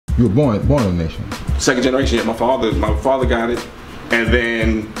You were born in the nation. Second generation. Yeah, my father got it, and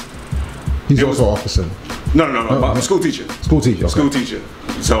then he's also an officer. No, I'm a school teacher. School teacher. Okay. School teacher.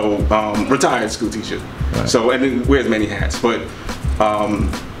 So retired school teacher. Right. So and then wears many hats. But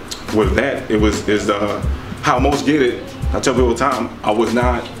with that, how most get it. I tell people all the time, I was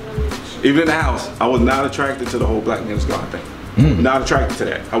not, even in the house, I was not attracted to the whole black man's God thing. Not attracted to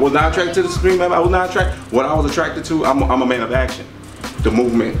that. I was not attracted to the Supreme Man. I was not attracted. What I was attracted to, I'm a man of action. The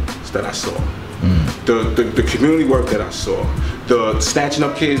movements that I saw. The community work that I saw, the snatching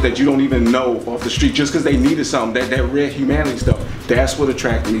up kids that you don't even know off the street just because they needed something, that rare humanity stuff. That's what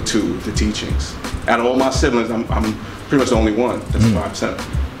attracted me to the teachings. Out of all my siblings, I'm pretty much the only one that's 5%.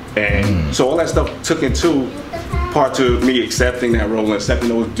 And so all that stuff took into part to me accepting that role and accepting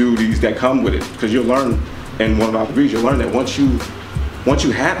those duties that come with it. Because you'll learn in one of our degrees, you'll learn that once you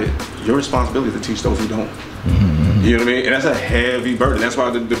have it, your responsibility to teach those who don't. You know what I mean? And that's a heavy burden. That's why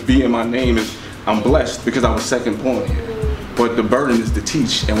the B in my name is, I'm blessed because I was second born here. But the burden is to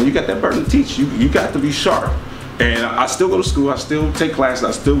teach. And when you got that burden to teach, you got to be sharp. And I still go to school, I still take classes,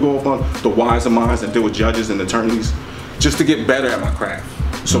 I still go up on the wise of minds and deal with judges and attorneys just to get better at my craft.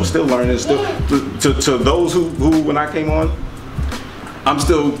 So still learning, still to those who when I came on,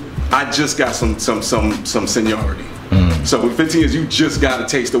 I just got some seniority. So with 15 years, you just got a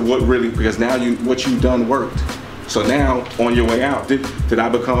taste of what really, because now what you've done worked. So now on your way out, did I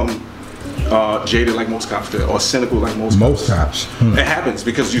become jaded like most cops did, or cynical like most cops? It happens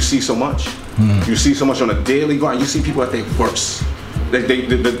because you see so much. You see so much on a daily grind. You see people at their worst.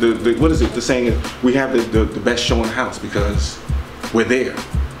 What is it? The saying is, we have the best show in the house because we're there.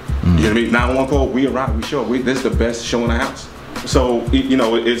 You know what I mean? 911 call, we arrive, we show up. This is the best show in the house. So you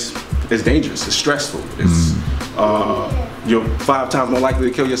know, it's dangerous. It's stressful. It's you're 5 times more likely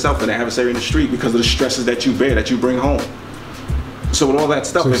to kill yourself than an adversary in the street because of the stresses that you bear, that you bring home. So with all that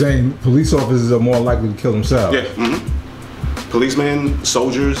stuff, so you're saying police officers are more likely to kill themselves? Yeah. Policemen,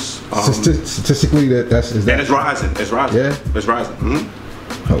 soldiers. Statistically, that's and it's rising. It's rising. Yeah, it's rising.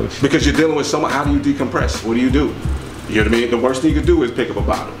 Because you're dealing with someone. How do you decompress? What do? You know what I mean? The worst thing you can do is pick up a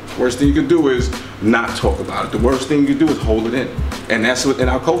bottle. The worst thing you can do is not talk about it. The worst thing you can do is hold it in. And that's what in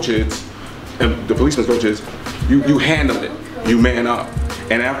our culture it's. And the policeman's culture is, you handle it. You man up.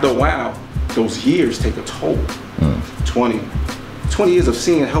 And after a while, those years take a toll. 20 years of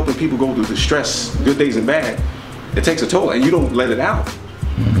seeing, helping people go through the stress, good days and bad, it takes a toll, and you don't let it out.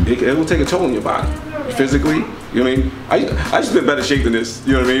 It will take a toll on your body, physically. You know what I mean? I used to be in better shape than this.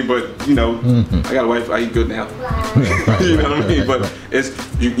 You know what I mean? But you know, I got a wife. I eat good now. You know what I mean? But it's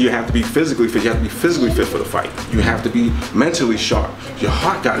you have to be physically fit. You have to be physically fit for the fight. You have to be mentally sharp. Your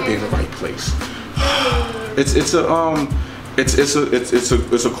heart got to be in the right place. It's a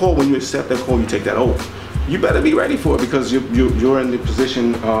call. When you accept that call, you take that oath. You better be ready for it because you're in the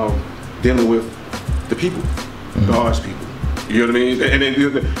position of dealing with the people, God's people. You know what I mean? And then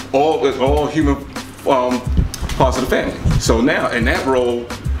all human parts of the family. So now in that role,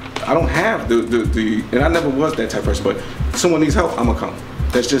 I don't have and I never was that type of person. But someone needs help, I'm gonna come.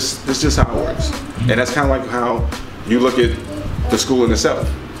 That's just how it works. And that's kind of like how you look at the school in itself.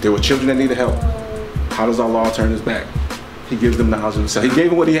 There were children that needed help. How does our law turn his back? He gives them knowledge of himself. He gave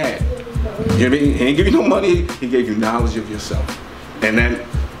them what he had. You know what I mean? He didn't give you no money, he gave you knowledge of yourself. And then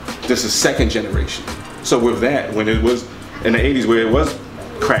this is second generation. So with that, when it was in the 80s where it was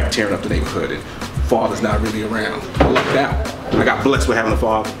crack tearing up the neighborhood and father's not really around, I lucked out. I got blessed with having a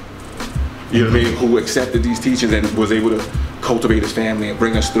father, you know what I mean, who accepted these teachings and was able to cultivate his family and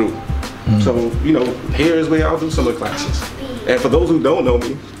bring us through. So, you know, here's where I'll do some of the classes. And for those who don't know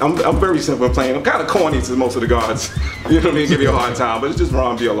me, I'm very simple in playing. I'm kind of corny to most of the gods. You know what I mean? Give you a hard time, but it's just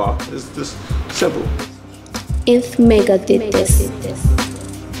Ram B Allah. It's just simple. If Mecca did this.